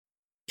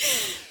Hello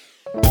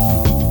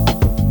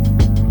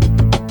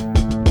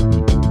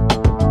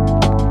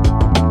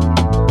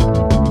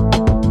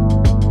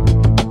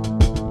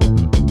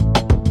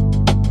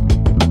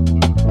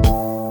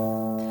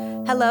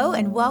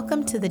and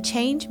welcome to the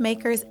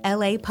Changemakers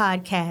LA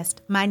podcast.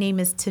 My name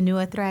is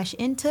Tanua Thrash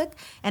Intuk,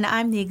 and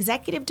I'm the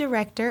Executive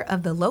Director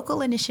of the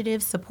Local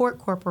Initiative Support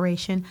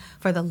Corporation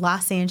for the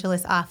Los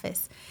Angeles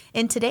office.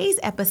 In today's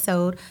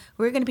episode,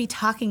 we're going to be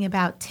talking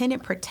about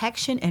tenant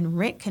protection and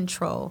rent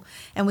control,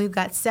 and we've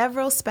got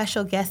several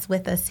special guests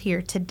with us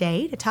here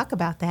today to talk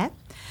about that.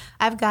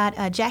 I've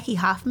got Jackie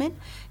Hoffman.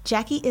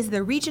 Jackie is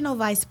the Regional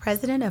Vice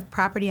President of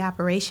Property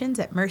Operations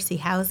at Mercy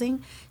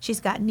Housing. She's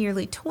got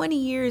nearly 20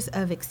 years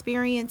of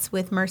experience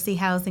with Mercy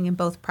Housing in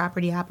both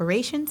property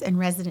operations and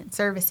resident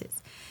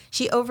services.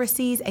 She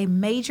oversees a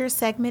major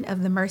segment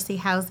of the Mercy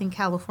Housing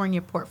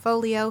California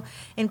portfolio,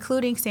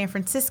 including San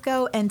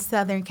Francisco and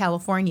Southern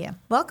California.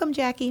 Welcome,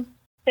 Jackie.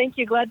 Thank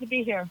you. Glad to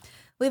be here.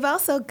 We've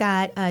also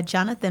got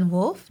Jonathan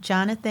Wolf.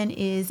 Jonathan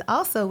is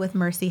also with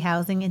Mercy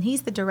Housing, and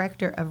he's the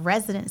Director of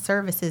Resident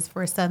Services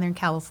for Southern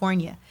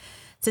California.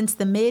 Since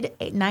the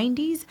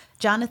mid-90s,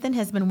 Jonathan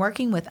has been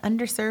working with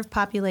underserved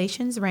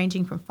populations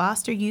ranging from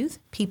foster youth,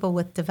 people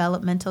with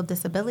developmental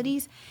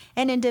disabilities,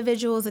 and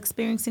individuals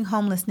experiencing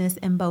homelessness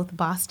in both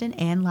Boston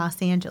and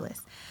Los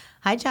Angeles.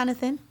 Hi,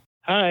 Jonathan.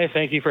 Hi,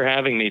 thank you for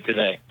having me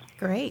today.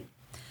 Great.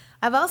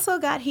 I've also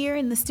got here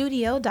in the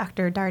studio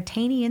Dr.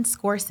 D'Artagnan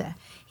Scorza.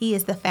 He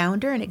is the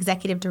founder and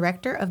executive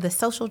director of the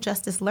Social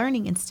Justice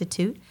Learning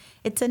Institute.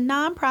 It's a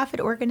nonprofit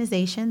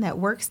organization that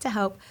works to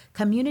help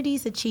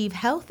communities achieve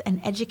health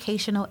and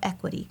educational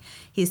equity.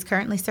 He's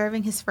currently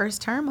serving his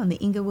first term on the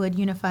Inglewood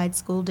Unified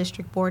School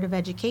District Board of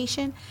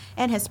Education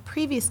and has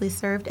previously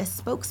served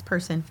as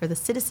spokesperson for the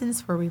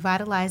Citizens for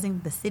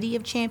Revitalizing the City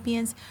of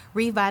Champions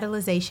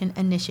Revitalization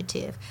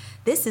Initiative.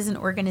 This is an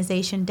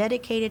organization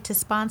dedicated to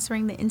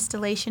sponsoring the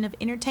installation of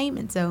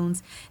entertainment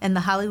zones in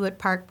the Hollywood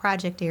Park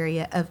project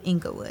area of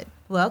Inglewood.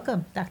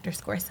 Welcome, Dr.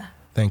 Scorza.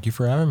 Thank you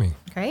for having me.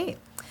 Great.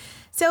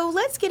 So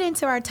let's get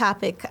into our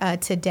topic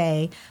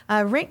today.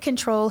 Rent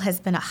control has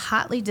been a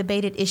hotly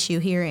debated issue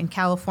here in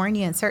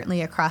California and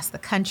certainly across the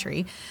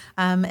country,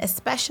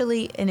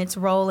 especially in its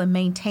role in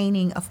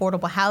maintaining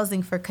affordable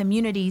housing for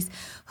communities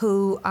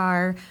who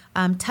are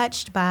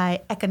touched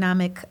by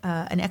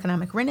an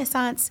economic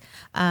renaissance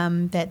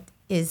that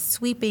is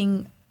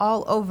sweeping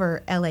all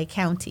over LA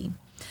County.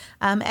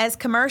 As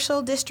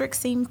commercial districts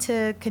seem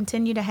to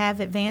continue to have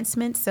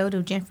advancements, so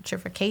do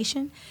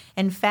gentrification.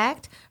 In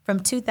fact, from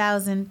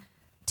 2000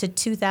 to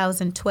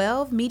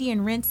 2012,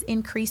 median rents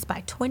increased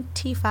by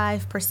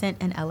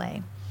 25% in LA.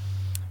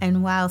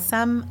 And while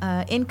some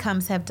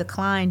incomes have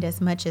declined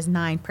as much as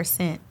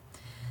 9%,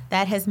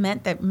 that has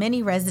meant that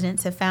many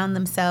residents have found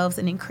themselves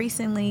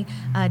increasingly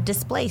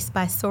displaced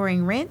by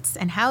soaring rents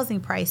and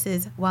housing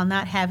prices while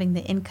not having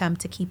the income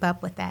to keep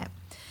up with that.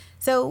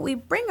 So we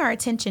bring our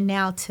attention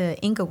now to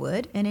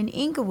Inglewood. And in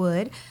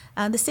Inglewood,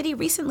 the city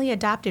recently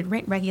adopted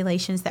rent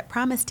regulations that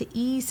promise to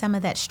ease some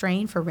of that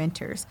strain for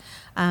renters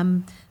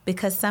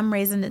because some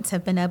residents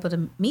have been able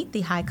to meet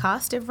the high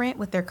cost of rent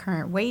with their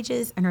current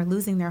wages and are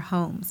losing their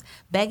homes,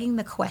 begging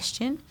the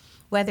question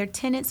whether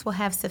tenants will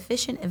have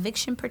sufficient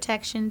eviction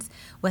protections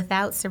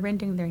without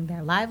surrendering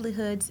their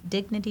livelihoods,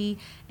 dignity,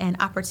 and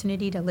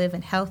opportunity to live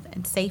in health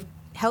and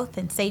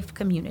safe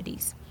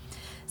communities.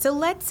 So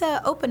let's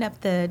open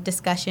up the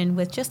discussion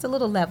with just a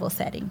little level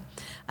setting.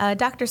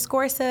 Dr.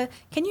 Scorza,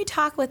 can you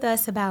talk with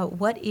us about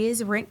what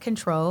is rent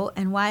control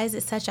and why is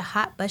it such a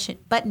hot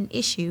button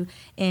issue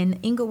in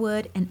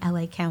Inglewood and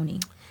LA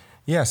County?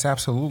 Yes,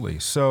 absolutely.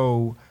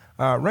 So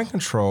rent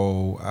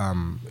control,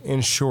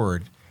 in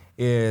short,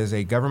 is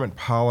a government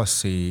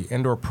policy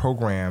and/or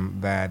program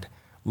that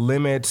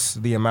limits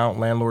the amount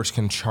landlords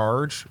can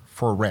charge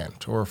for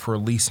rent or for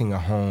leasing a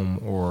home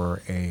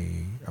or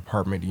a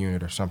apartment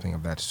unit or something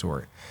of that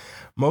sort.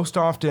 Most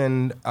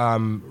often,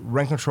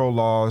 rent control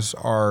laws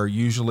are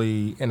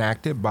usually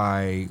enacted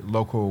by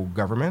local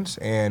governments,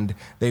 and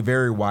they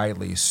vary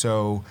widely.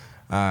 So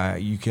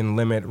you can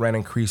limit rent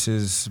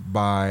increases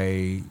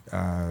by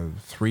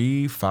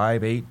 3,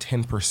 5, 8,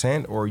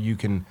 10%, or you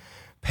can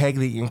peg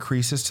the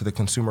increases to the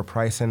consumer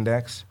price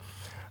index.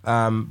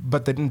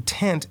 But the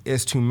intent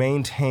is to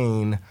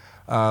maintain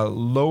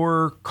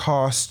lower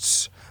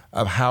costs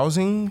of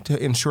housing to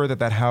ensure that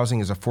that housing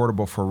is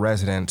affordable for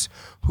residents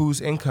whose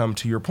income,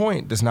 to your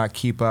point, does not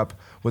keep up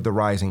with the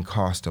rising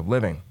cost of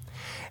living.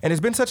 And it's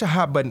been such a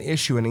hot button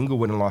issue in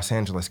Inglewood and Los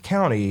Angeles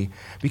County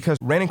because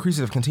rent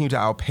increases have continued to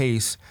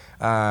outpace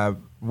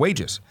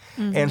wages.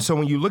 Mm-hmm. And so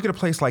when you look at a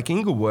place like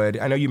Inglewood,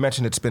 I know you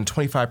mentioned it's been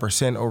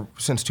 25%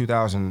 since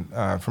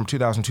 2000, from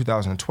 2000 to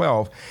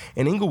 2012.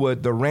 In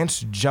Inglewood, the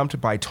rents jumped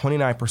by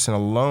 29%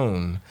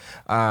 alone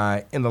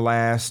in the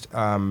last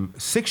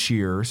 6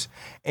 years.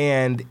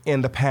 And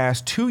in the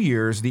past 2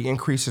 years, the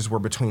increases were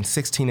between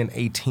 16 and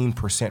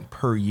 18%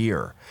 per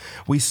year.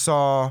 We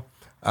saw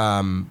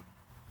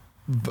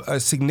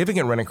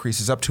significant rent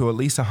increases up to at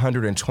least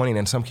 120 and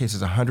in some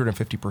cases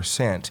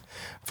 150%.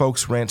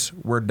 Folks' rents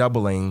were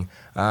doubling,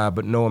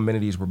 but no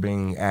amenities were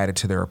being added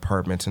to their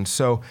apartments. And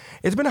so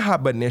it's been a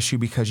hot button issue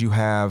because you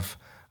have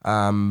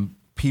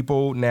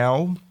people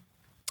now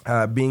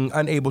being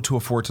unable to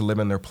afford to live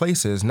in their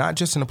places, not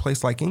just in a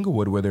place like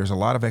Inglewood where there's a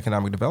lot of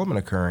economic development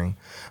occurring,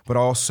 but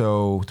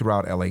also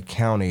throughout LA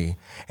County.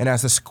 And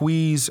as the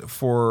squeeze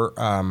for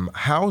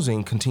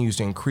housing continues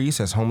to increase,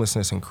 as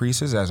homelessness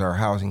increases, as our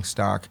housing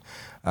stock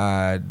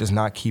does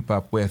not keep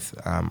up with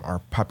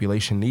our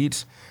population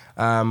needs,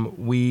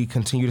 we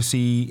continue to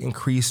see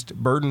increased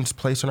burdens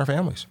placed on our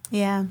families.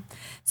 Yeah.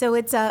 So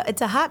it's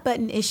a hot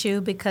button issue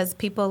because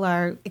people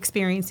are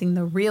experiencing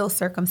the real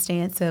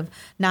circumstance of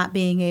not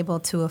being able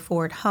to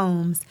afford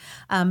homes.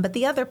 But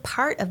the other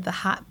part of the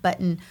hot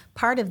button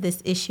part of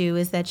this issue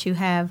is that you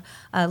have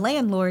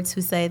landlords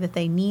who say that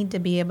they need to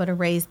be able to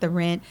raise the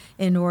rent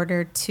in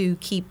order to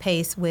keep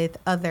pace with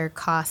other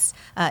costs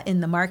in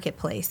the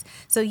marketplace.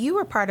 So you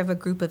were part of a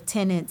group of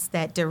tenants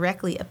that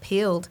directly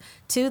appealed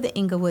to the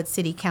Inglewood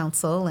City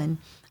Council, and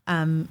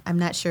I'm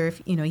not sure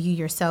if you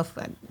yourself.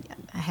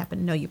 I happen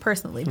to know you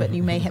personally, but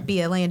you may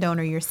be a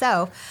landowner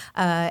yourself.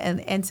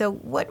 And so,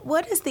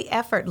 what is the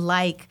effort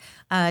like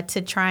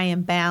to try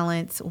and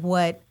balance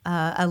what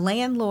a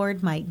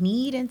landlord might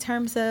need in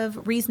terms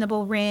of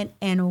reasonable rent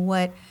and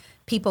what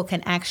people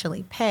can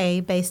actually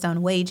pay based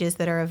on wages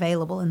that are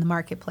available in the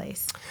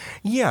marketplace?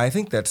 Yeah, I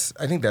think that's.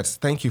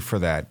 Thank you for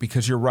that,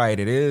 because you're right.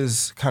 It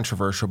is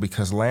controversial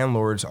because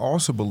landlords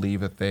also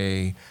believe that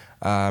they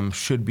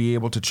should be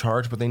able to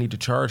charge what they need to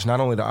charge, not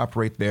only to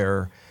operate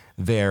their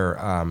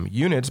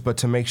units, but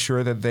to make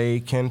sure that they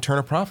can turn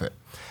a profit.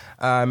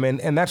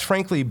 And that's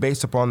frankly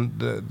based upon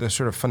the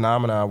sort of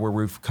phenomena where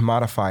we've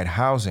commodified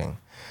housing.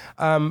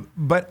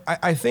 But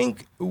I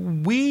think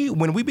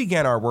when we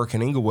began our work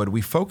in Inglewood,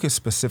 we focused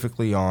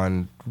specifically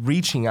on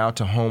reaching out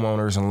to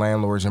homeowners and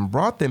landlords and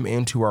brought them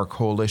into our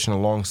coalition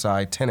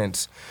alongside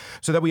tenants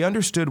so that we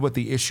understood what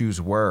the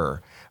issues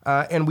were.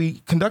 And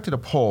we conducted a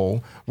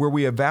poll where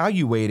we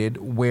evaluated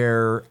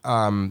where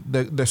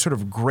the sort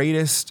of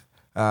greatest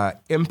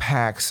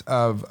impacts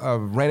of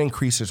rent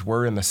increases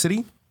were in the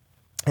city,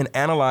 and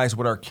analyze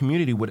what our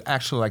community would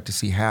actually like to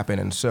see happen.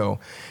 And so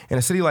in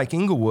a city like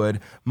Inglewood,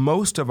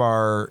 most of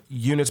our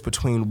units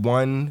between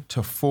 1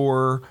 to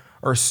 4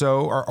 or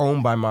so are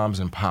owned by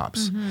moms and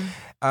pops.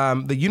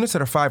 Mm-hmm. The units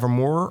that are 5 or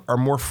more are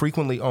more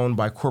frequently owned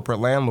by corporate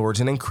landlords.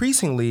 And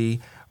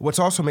increasingly, what's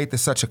also made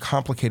this such a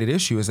complicated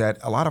issue is that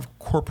a lot of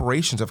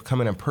corporations have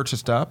come in and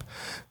purchased up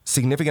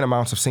significant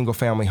amounts of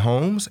single-family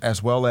homes,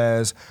 as well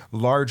as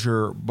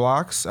larger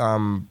blocks,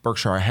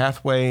 Berkshire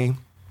Hathaway,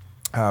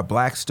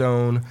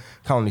 Blackstone,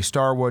 Colony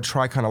Starwood,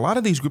 Tricon. A lot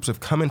of these groups have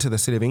come into the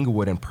city of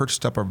Inglewood and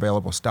purchased up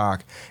available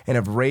stock and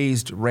have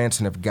raised rents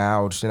and have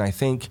gouged. And I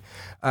think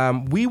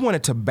we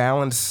wanted to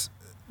balance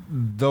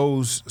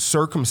those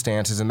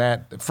circumstances and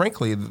that,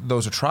 frankly,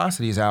 those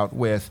atrocities out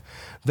with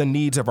the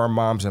needs of our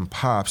moms and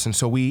pops. And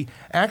so we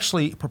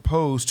actually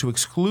proposed to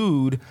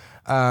exclude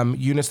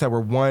units that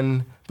were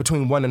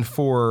between 1 and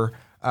 4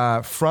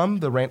 from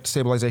the rent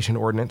stabilization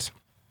ordinance,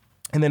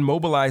 and then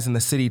mobilizing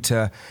the city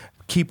to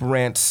keep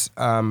rents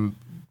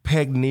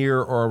pegged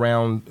near or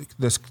around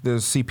the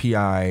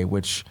CPI,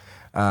 which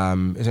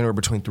is anywhere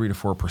between 3 to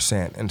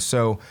 4%. And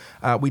so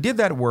we did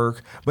that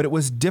work, but it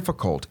was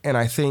difficult. And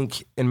I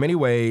think in many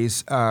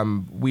ways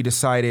we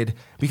decided,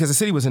 because the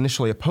city was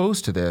initially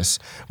opposed to this,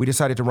 we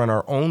decided to run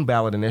our own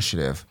ballot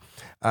initiative.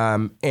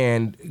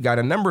 And got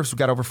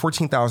over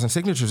 14,000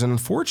 signatures. And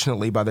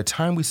unfortunately, by the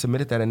time we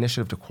submitted that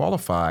initiative to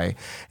qualify,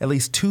 at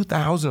least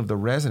 2,000 of the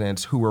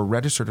residents who were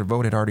registered to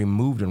vote had already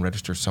moved and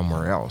registered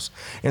somewhere else.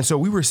 And so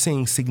we were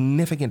seeing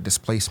significant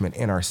displacement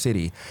in our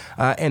city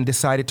and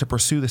decided to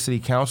pursue the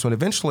city council. And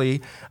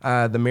eventually,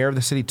 the mayor of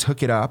the city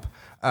took it up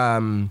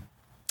and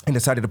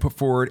decided to put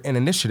forward an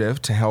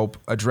initiative to help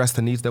address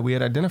the needs that we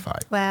had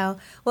identified. Wow.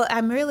 Well,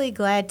 I'm really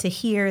glad to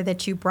hear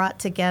that you brought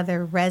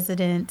together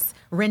residents,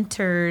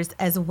 renters,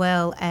 as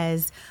well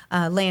as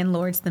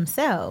landlords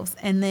themselves.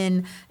 And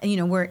then,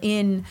 we're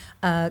in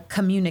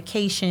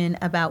communication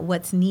about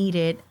what's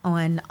needed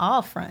on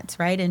all fronts,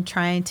 right? And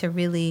trying to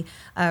really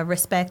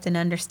respect and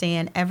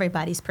understand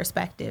everybody's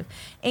perspective.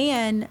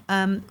 And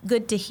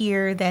good to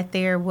hear that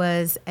there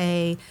was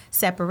a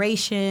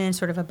separation,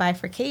 sort of a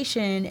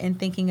bifurcation in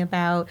thinking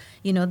about,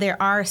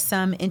 there are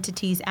some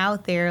entities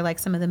out there, like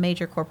some of the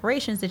major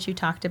corporations that you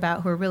talked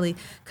about, who are really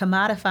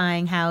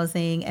commodifying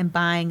housing and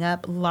buying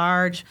up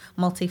large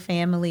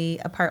multifamily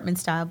apartment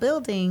style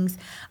buildings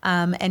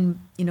and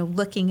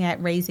looking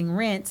at raising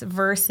rents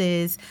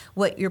versus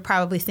what you're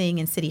probably seeing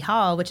in City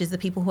Hall, which is the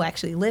people who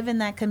actually live in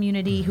that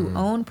community, mm-hmm. who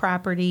own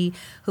property,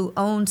 who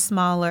own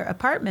smaller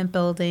apartment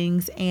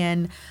buildings,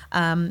 and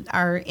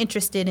are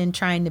interested in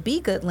trying to be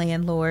good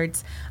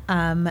landlords,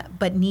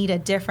 but need a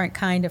different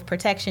kind of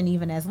protection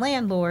even as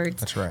landlords.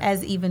 That's right.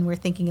 As even we're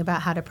thinking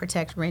about how to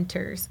protect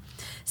renters.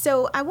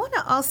 So I want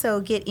to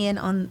also get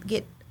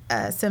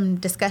some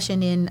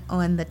discussion in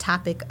on the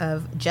topic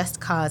of just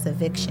cause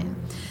eviction.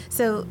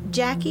 So,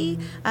 Jackie,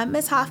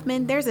 Ms.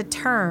 Hoffman, there's a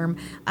term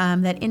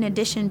that in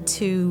addition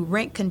to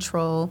rent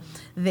control,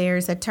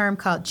 there's a term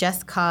called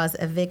just cause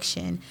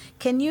eviction.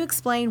 Can you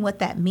explain what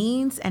that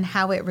means and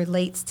how it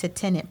relates to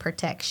tenant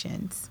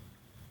protections?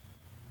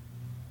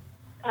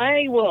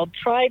 I will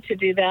try to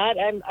do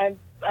that. I'm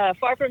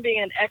far from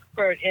being an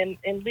expert in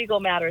legal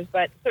matters,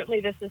 but certainly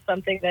this is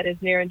something that is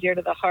near and dear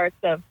to the hearts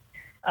of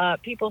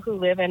people who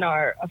live in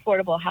our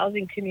affordable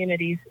housing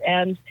communities.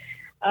 And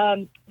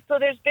so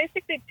there's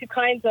basically two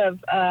kinds of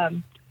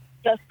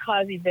just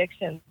cause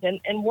evictions.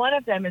 And one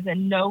of them is a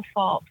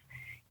no-fault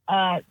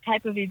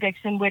type of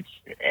eviction, which,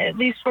 at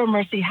least for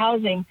Mercy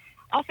Housing,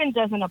 often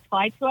doesn't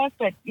apply to us.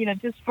 But,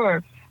 just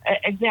for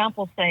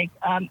example's sake,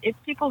 it's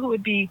people who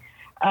would be,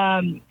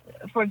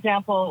 for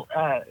example,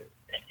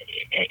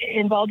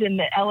 involved in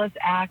the Ellis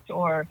Act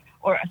or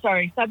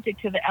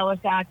subject to the Ellis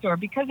Act, or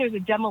because there's a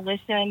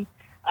demolition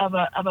of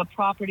a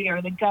property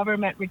or the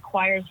government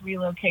requires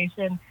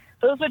relocation,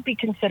 those would be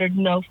considered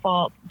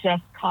no-fault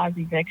just cause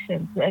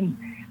evictions. And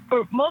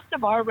for most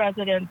of our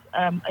residents,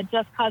 a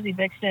just cause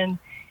eviction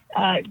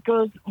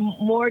goes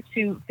more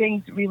to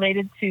things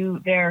related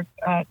to their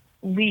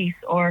lease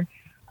or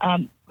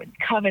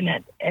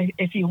covenant,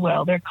 if you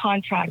will, their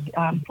contract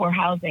for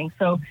housing.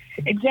 So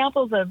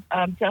examples of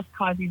just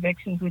cause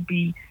evictions would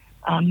be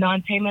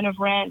non-payment of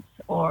rent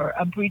or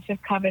a breach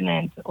of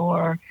covenant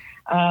or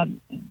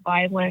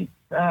violence,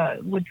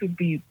 which would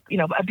be,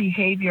 a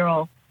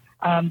behavioral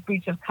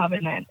breach of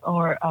covenant,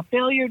 or a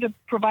failure to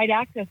provide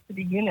access to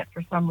the unit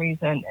for some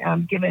reason,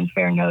 given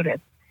fair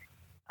notice,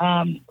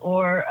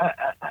 or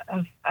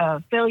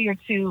a failure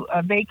to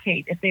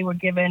vacate if they were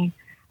given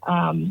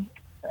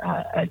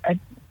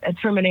a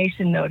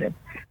termination notice.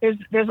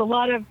 There's a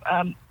lot of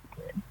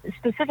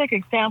specific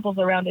examples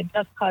around a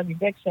just cause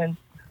eviction,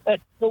 but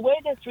the way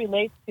this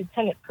relates to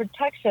tenant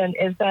protection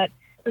is that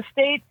the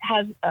state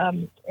has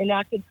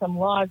enacted some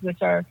laws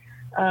which are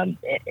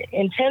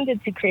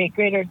intended to create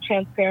greater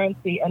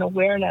transparency and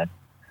awareness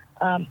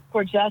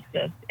for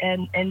justice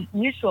and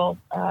mutual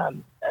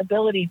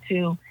ability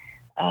to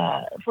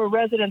for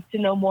residents to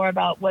know more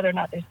about whether or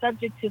not they're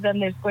subject to them.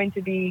 There's going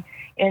to be,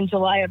 in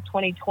July of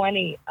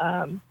 2020,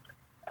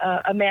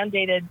 a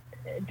mandated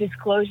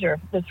disclosure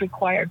that's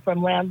required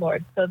from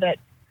landlords so that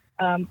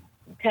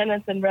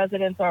tenants and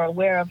residents are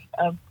aware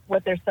of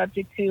what they're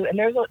subject to. And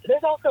there's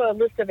also a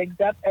list of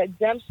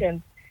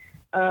exemptions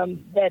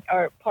that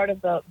are part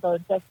of the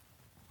just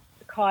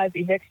cause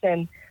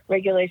eviction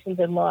regulations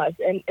and laws.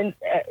 And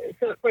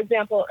so, for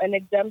example, an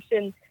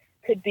exemption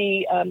could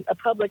be a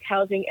public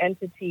housing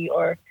entity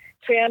or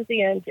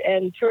transient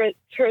and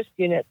tourist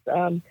units,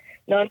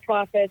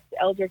 nonprofits,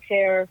 elder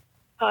care,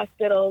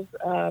 hospitals,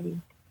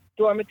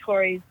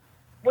 dormitories.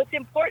 What's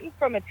important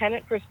from a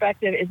tenant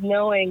perspective is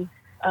knowing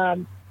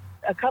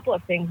a couple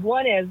of things.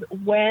 One is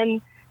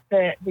when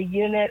the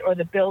unit or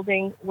the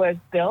building was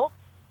built,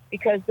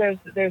 because there's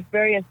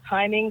various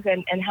timings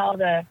and how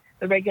the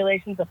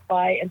regulations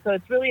apply. And so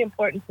it's really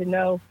important to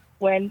know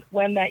when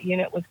that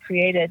unit was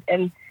created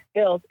and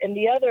built. And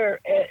the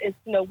other is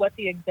to know what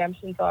the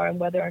exemptions are and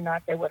whether or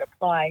not they would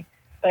apply.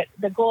 But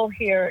the goal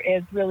here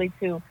is really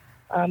to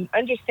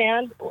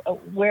understand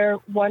where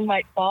one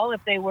might fall if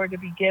they were to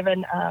be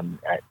given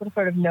some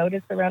sort of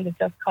notice around a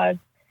just cause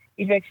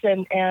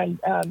eviction, and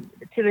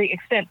to the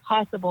extent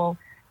possible,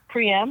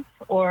 preempt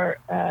or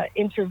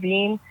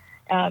intervene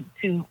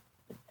to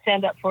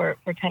stand up for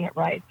tenant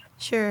rights.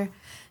 Sure.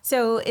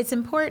 So it's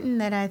important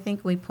that I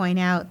think we point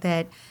out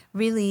that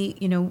really,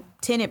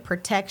 tenant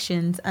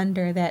protections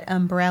under that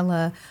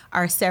umbrella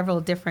are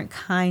several different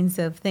kinds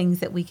of things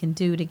that we can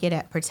do to get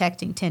at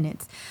protecting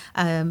tenants.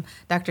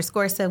 Dr.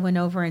 Scorza went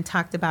over and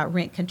talked about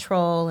rent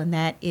control, and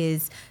that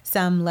is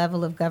some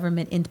level of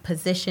government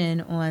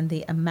imposition on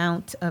the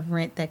amount of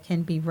rent that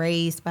can be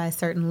raised by a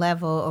certain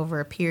level over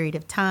a period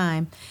of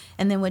time.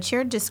 And then what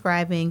you're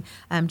describing,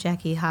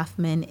 Jackie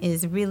Hoffman,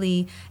 is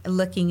really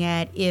looking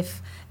at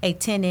if a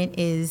tenant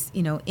is,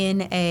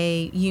 in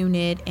a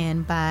unit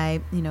and by,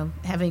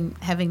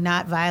 having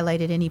not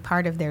violated any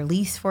part of their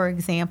lease, for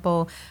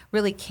example,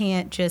 really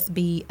can't just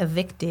be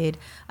evicted.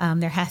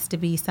 There has to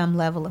be some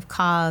level of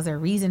cause or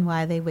reason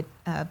why they would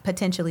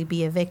potentially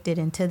be evicted,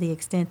 and to the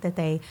extent that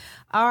they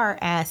are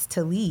asked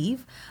to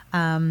leave,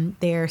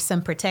 there are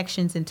some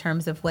protections in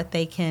terms of what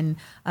they can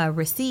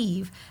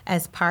receive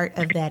as part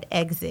of that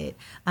exit.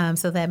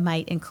 So that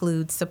might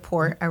include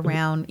support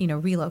around,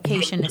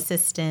 relocation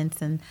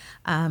assistance and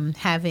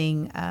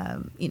having,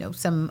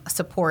 some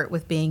support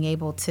with being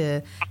able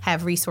to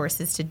have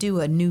resources to do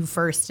a new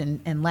first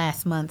and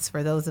last months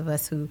for those of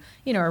us who,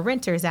 are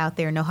renters out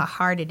there, know how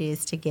hard it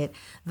is to get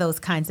those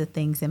kinds of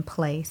things in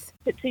place.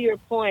 To your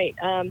point,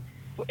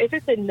 if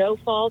it's a no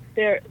fault,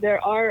 there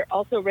are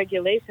also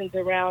regulations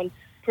around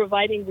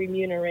providing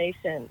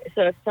remuneration.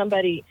 So if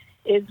somebody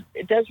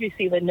does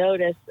receive a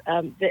notice,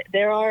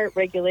 there are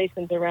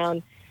regulations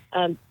around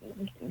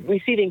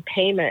receiving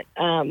payment,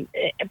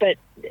 but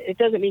it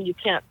doesn't mean you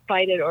can't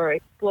fight it or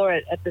explore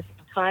it at this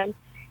time.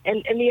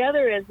 And the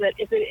other is that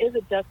if it is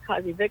a just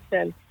cause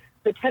eviction,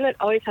 the tenant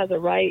always has a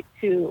right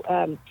to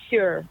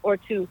cure or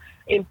to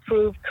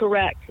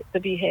correct the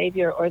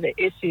behavior or the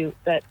issue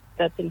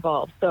that's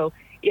involved. So,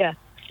 yes,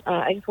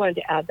 I just wanted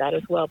to add that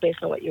as well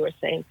based on what you were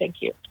saying.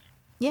 Thank you.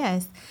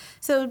 Yes.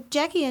 So,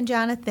 Jackie and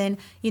Jonathan,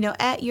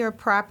 at your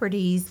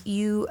properties,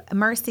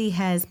 Mercy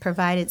has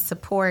provided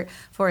support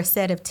for a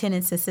set of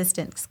tenants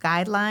assistance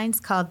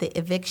guidelines called the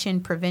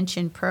Eviction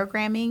Prevention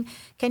Programming.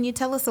 Can you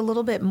tell us a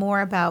little bit more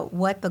about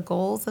what the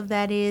goals of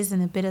that is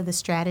and a bit of the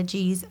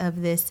strategies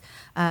of this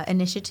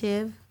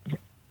initiative?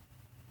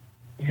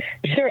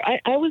 Sure.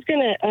 I was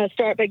going to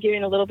start by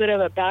giving a little bit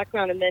of a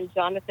background, and then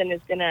Jonathan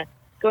is going to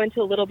go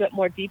into a little bit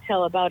more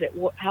detail about it,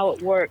 how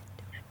it works.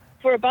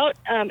 For about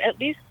at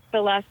least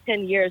the last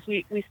 10 years,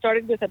 we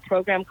started with a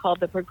program called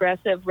the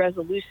Progressive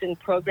Resolution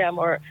Program,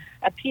 or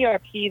a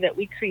PRP, that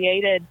we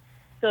created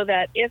so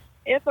that if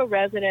a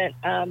resident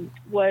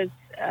was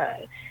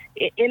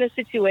in a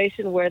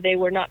situation where they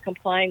were not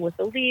complying with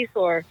the lease,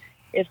 or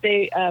if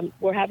they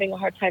were having a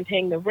hard time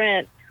paying the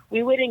rent,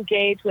 we would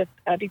engage with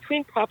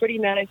between property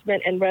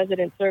management and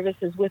resident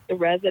services with the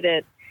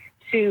resident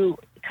to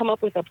come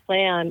up with a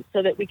plan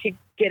so that we could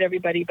get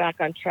everybody back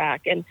on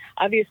track. And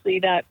obviously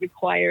that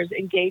requires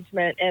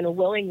engagement and a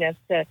willingness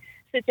to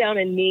sit down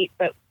and meet,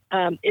 but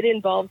it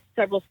involves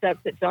several steps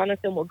that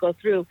Jonathan will go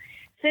through.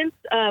 Since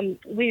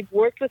we've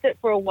worked with it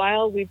for a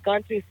while, we've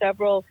gone through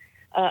several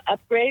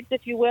upgrades,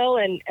 if you will,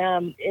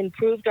 and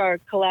improved our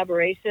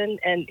collaboration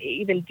and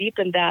even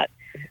deepened that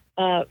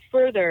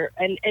further.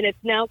 And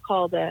it's now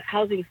called a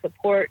Housing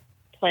Support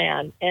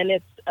Plan, and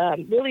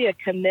it's really a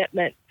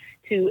commitment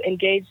to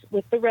engage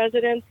with the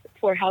residents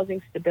for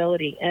housing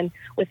stability. And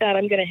with that,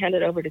 I'm going to hand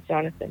it over to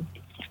Jonathan.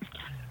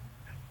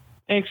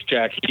 Thanks,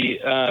 Jackie.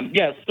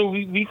 So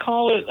we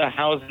call it a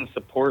housing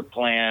support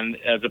plan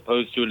as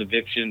opposed to an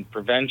eviction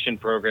prevention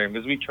program,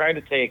 because we try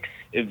to take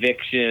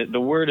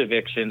the word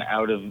eviction,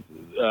 out of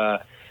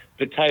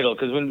the title,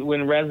 because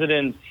when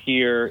residents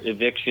hear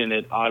eviction,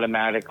 it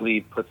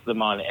automatically puts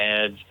them on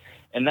edge.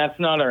 And that's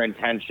not our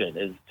intention,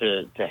 is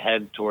to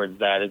head towards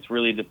that. It's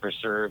really to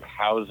preserve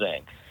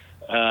housing.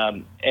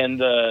 And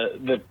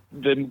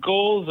the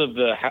goals of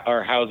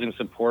our housing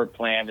support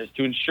plan is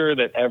to ensure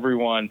that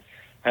everyone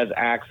has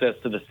access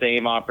to the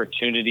same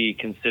opportunity,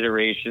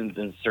 considerations,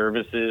 and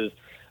services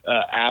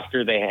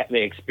after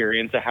they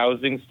experience a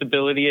housing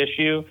stability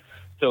issue.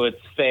 So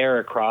it's fair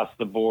across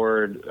the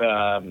board,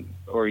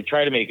 or we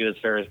try to make it as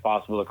fair as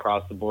possible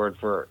across the board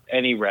for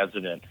any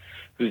resident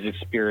who's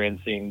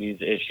experiencing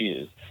these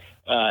issues.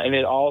 And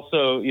it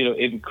also,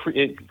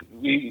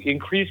 we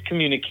increase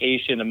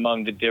communication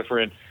among the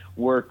different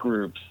work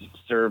groups,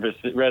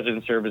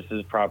 resident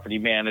services, property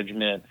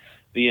management,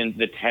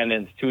 the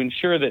tenants, to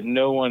ensure that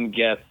no one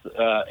gets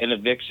an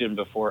eviction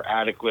before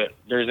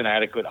there's an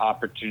adequate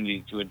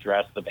opportunity to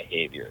address the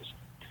behaviors.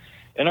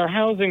 And our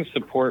housing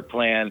support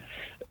plan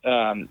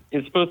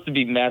is supposed to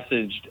be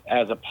messaged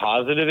as a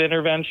positive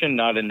intervention,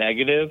 not a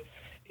negative.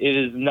 It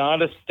is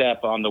not a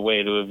step on the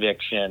way to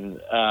eviction,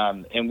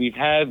 and we've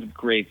had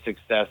great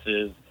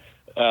successes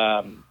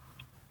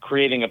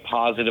creating a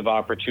positive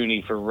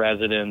opportunity for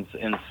residents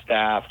and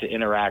staff to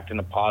interact in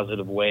a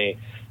positive way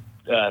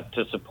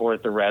to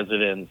support the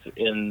residents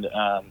in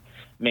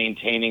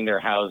maintaining their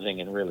housing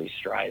and really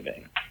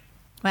striving.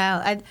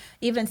 Wow.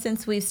 Even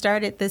since we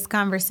started this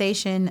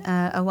conversation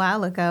a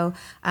while ago,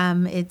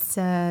 it's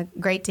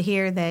great to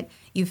hear that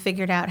you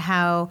figured out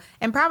how,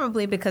 and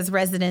probably because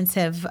residents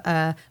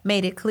have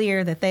made it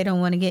clear that they don't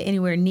want to get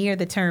anywhere near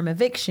the term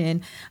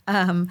eviction,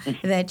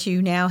 that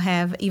you now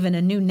have even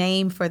a new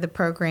name for the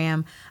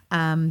program,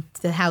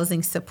 the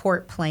Housing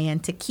Support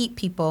Plan, to keep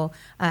people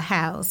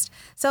housed.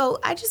 So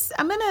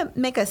I'm going to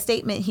make a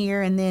statement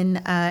here and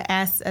then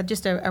ask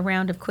just a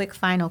round of quick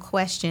final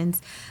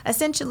questions.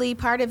 Essentially,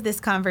 part of this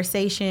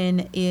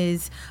conversation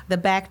is the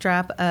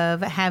backdrop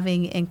of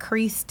having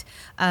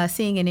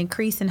seeing an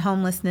increase in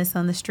homelessness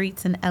on the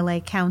streets in LA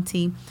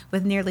County,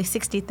 with nearly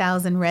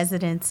 60,000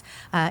 residents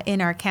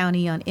in our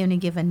county on any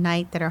given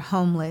night that are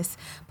homeless.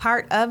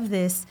 Part of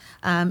this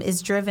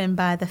is driven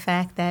by the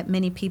fact that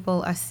many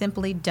people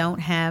simply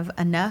don't have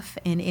enough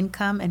in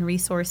income and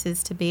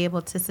resources to be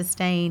able to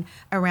sustain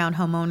around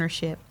home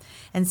ownership.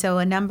 And so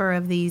a number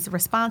of these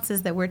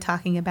responses that we're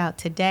talking about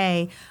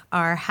today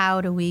are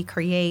how do we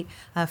create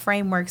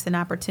frameworks and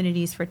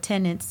opportunities for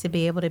tenants to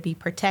be able to be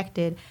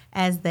protected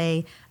as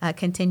they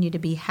continue to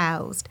be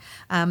housed.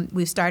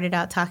 We've started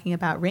out talking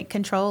about rent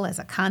control as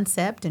a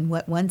concept and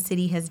what one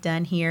city has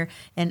done here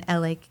in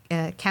LA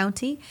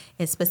County,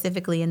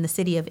 specifically in the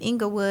city of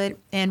Inglewood.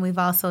 And we've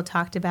also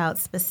talked about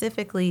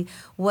specifically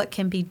what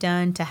can be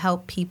done to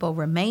help people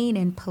remain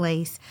in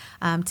place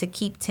to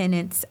keep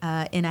tenants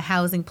in a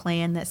housing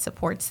plan that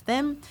supports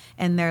them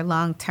and their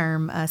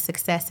long-term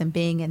success in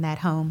being in that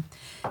home.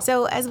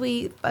 So as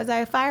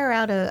I fire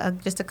out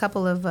just a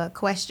couple of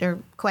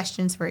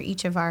questions for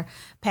each of our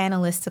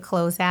panelists to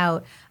close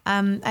out,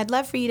 I'd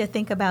love for you to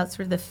think about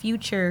sort of the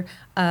future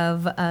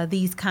of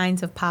these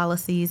kinds of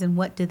policies and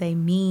what do they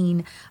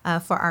mean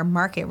for our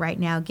market right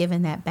now,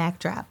 given that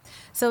backdrop.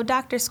 So,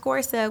 Dr.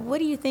 Scorza, what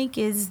do you think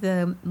is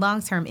the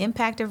long-term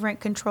impact of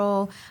rent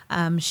control?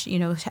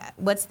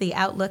 What's the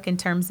outlook in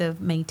terms of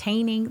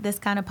maintaining this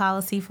kind of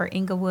policy for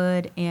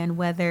Englewood, and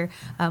whether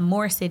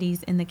more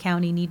cities in the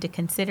county need to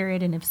consider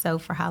it, and if so,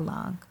 for how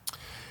long?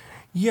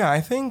 Yeah,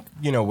 I think,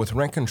 with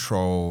rent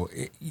control,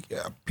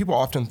 people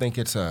often think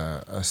it's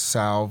a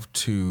salve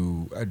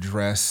to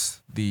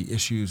address the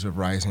issues of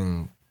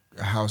rising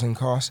housing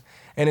costs,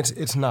 and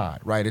it's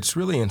not, right? It's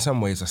really in some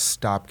ways a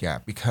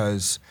stopgap,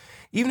 because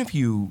even if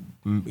you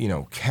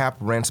cap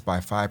rents by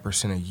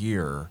 5% a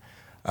year,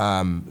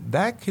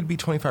 that could be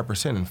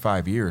 25% in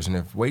 5 years, and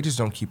if wages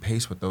don't keep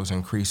pace with those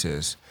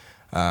increases,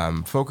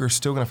 folk are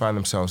still going to find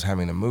themselves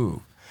having to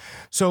move.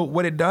 So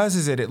what it does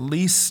is it at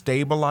least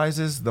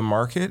stabilizes the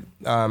market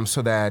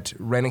so that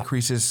rent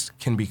increases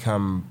can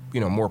become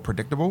more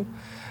predictable.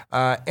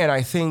 And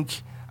I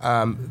think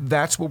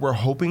that's what we're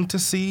hoping to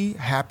see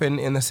happen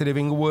in the city of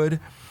Englewood.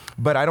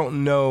 But I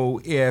don't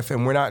know if,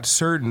 and we're not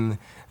certain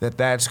that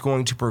that's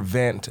going to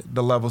prevent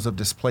the levels of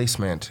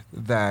displacement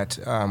that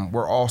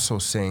we're also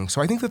seeing.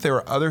 So I think that there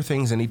are other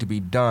things that need to be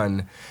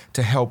done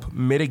to help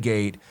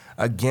mitigate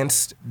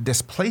against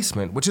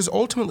displacement, which is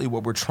ultimately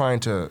what we're trying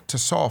to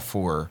solve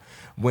for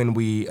when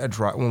we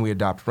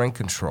adopt rent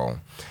control.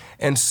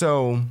 And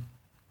so,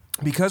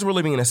 because we're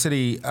living in a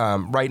city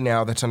right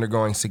now that's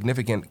undergoing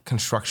significant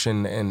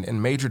construction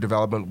and major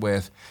development,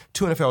 with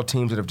two NFL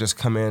teams that have just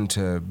come in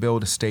to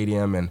build a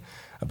stadium and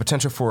a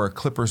potential for a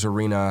Clippers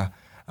arena,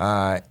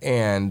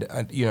 and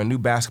a new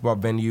basketball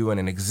venue and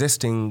an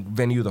existing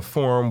venue, the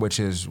Forum, which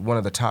is one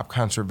of the top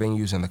concert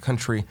venues in the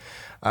country,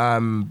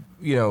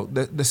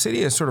 the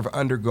city is sort of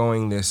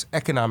undergoing this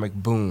economic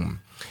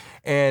boom.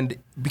 And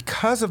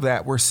because of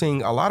that, we're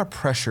seeing a lot of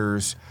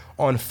pressures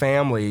on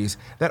families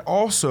that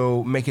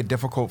also make it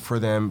difficult for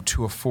them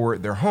to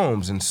afford their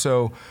homes. And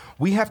so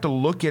we have to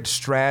look at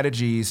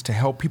strategies to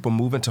help people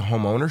move into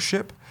home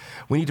ownership.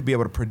 We need to be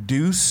able to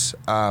produce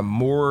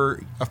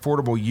more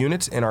affordable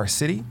units in our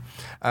city.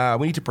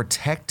 We need to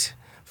protect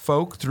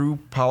folk through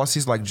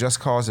policies like just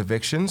cause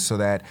evictions so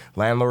that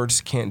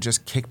landlords can't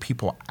just kick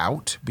people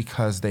out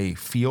because they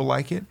feel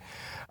like it.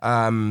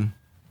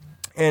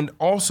 And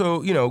also,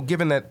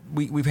 given that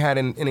we've had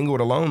in Englewood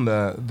alone,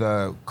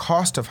 the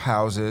cost of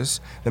houses,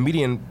 the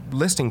median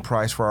listing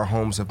price for our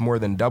homes have more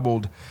than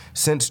doubled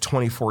since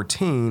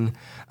 2014,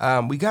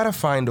 we got to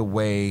find a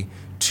way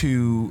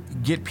to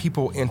get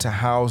people into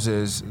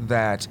houses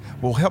that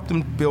will help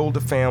them build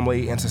a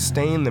family and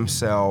sustain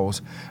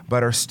themselves,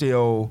 but are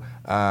still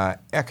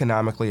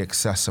economically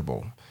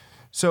accessible.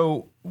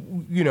 So,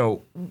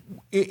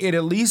 it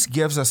at least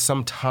gives us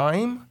some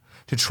time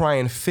to try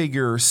and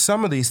figure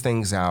some of these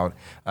things out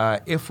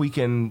if we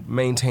can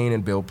maintain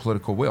and build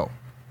political will.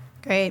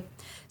 Great.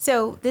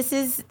 So this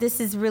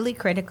is really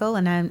critical,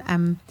 and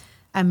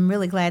I'm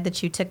really glad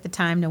that you took the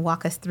time to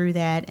walk us through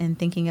that and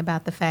thinking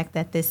about the fact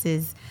that this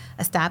is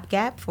a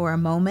stopgap for a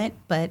moment,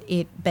 but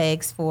it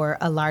begs for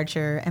a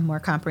larger and more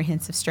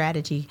comprehensive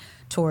strategy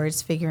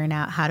towards figuring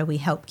out how do we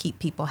help keep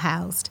people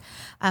housed.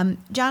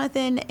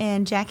 Jonathan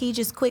and Jackie,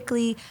 just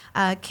quickly,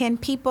 can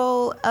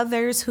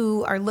others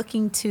who are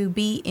looking to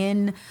be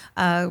in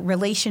a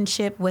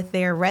relationship with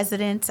their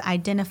residents,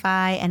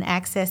 identify and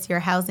access your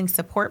housing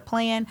support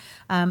plan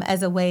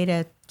as a way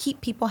to keep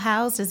people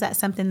housed? Is that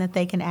something that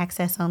they can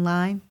access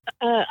online?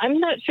 I'm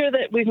not sure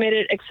that we've made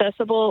it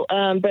accessible,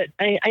 but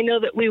I know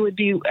that we would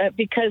be,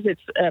 because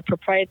it's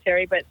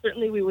proprietary, but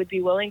certainly we would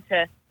be willing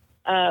to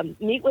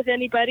meet with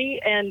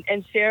anybody and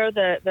share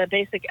the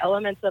basic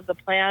elements of the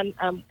plan.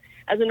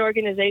 As an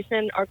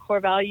organization, our core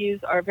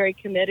values are very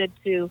committed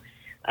to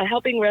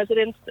helping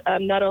residents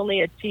not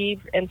only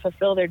achieve and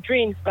fulfill their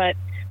dreams, but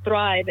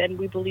thrive. And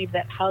we believe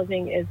that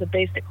housing is a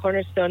basic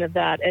cornerstone of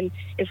that. And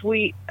if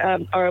we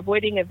are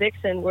avoiding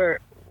eviction, we're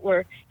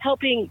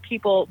helping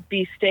people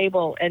be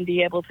stable and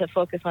be able to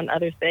focus on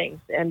other things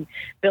and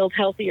build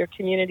healthier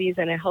communities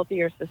and a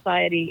healthier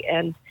society.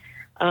 And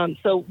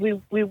so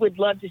we would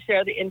love to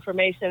share the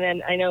information.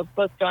 And I know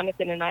both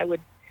Jonathan and I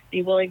would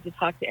be willing to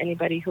talk to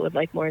anybody who would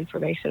like more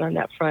information on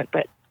that front.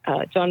 But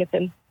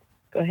Jonathan,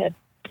 go ahead.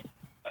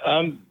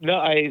 No,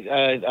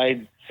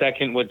 I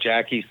second what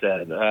Jackie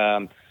said.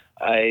 I'm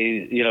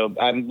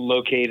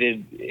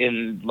located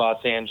in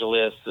Los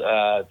Angeles,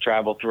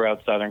 travel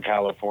throughout Southern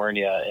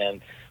California,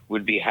 and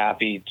would be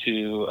happy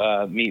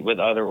to meet with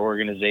other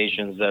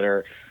organizations that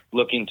are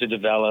looking to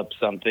develop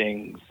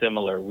something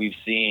similar. We've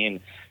seen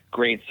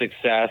great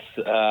success,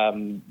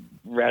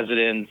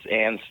 residents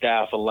and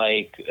staff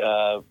alike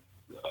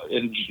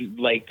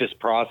like this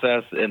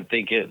process and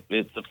think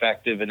it's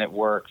effective and it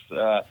works.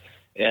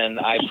 And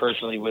I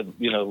personally would,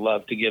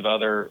 love to give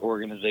other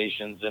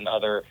organizations and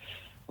other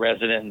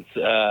residents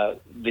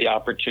the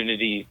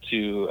opportunity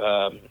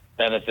to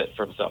benefit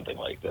from something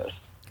like this.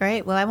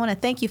 Great. Well, I want to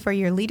thank you for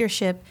your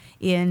leadership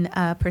in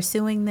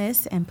pursuing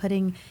this and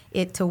putting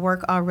it to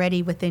work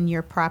already within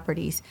your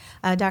properties.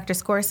 Dr.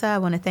 Scorza, I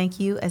want to thank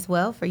you as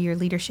well for your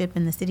leadership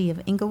in the city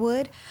of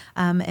Inglewood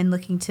and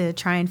looking to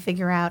try and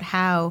figure out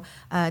how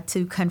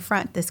to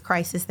confront this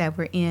crisis that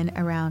we're in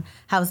around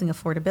housing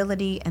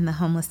affordability and the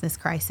homelessness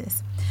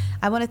crisis.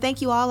 I want to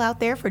thank you all out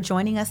there for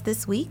joining us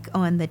this week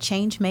on the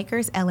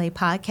Changemakers LA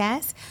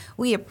podcast.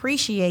 We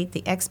appreciate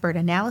the expert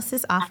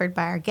analysis offered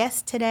by our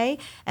guests today,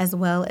 as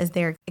well as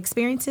their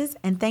experiences,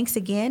 and thanks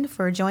again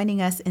for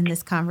joining us in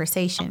this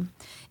conversation.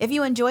 If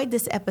you enjoyed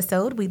this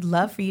episode, we'd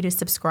love for you to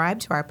subscribe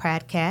to our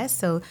podcast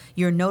so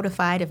you're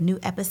notified of new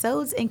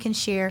episodes and can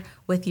share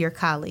with your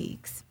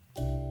colleagues.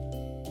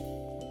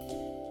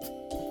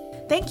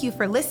 Thank you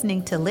for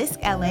listening to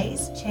LISC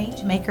LA's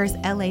Changemakers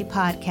LA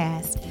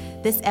podcast.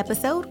 This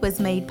episode was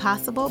made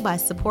possible by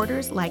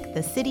supporters like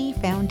the City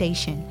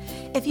Foundation.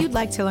 If you'd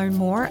like to learn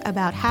more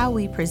about how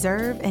we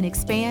preserve and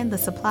expand the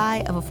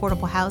supply of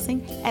affordable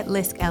housing at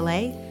LISC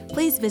LA,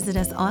 please visit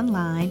us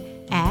online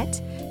at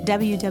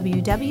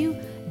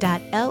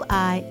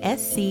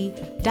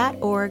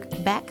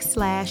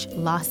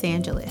www.lisc.org/Los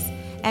Angeles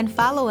and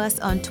follow us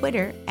on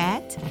Twitter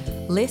at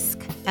LISC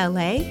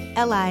LA,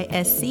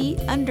 LISC_LA.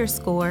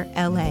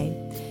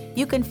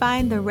 You can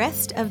find the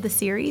rest of the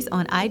series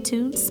on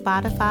iTunes,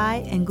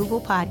 Spotify, and Google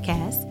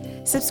Podcasts.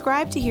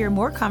 Subscribe to hear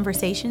more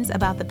conversations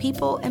about the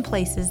people and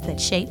places that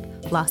shape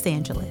Los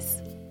Angeles.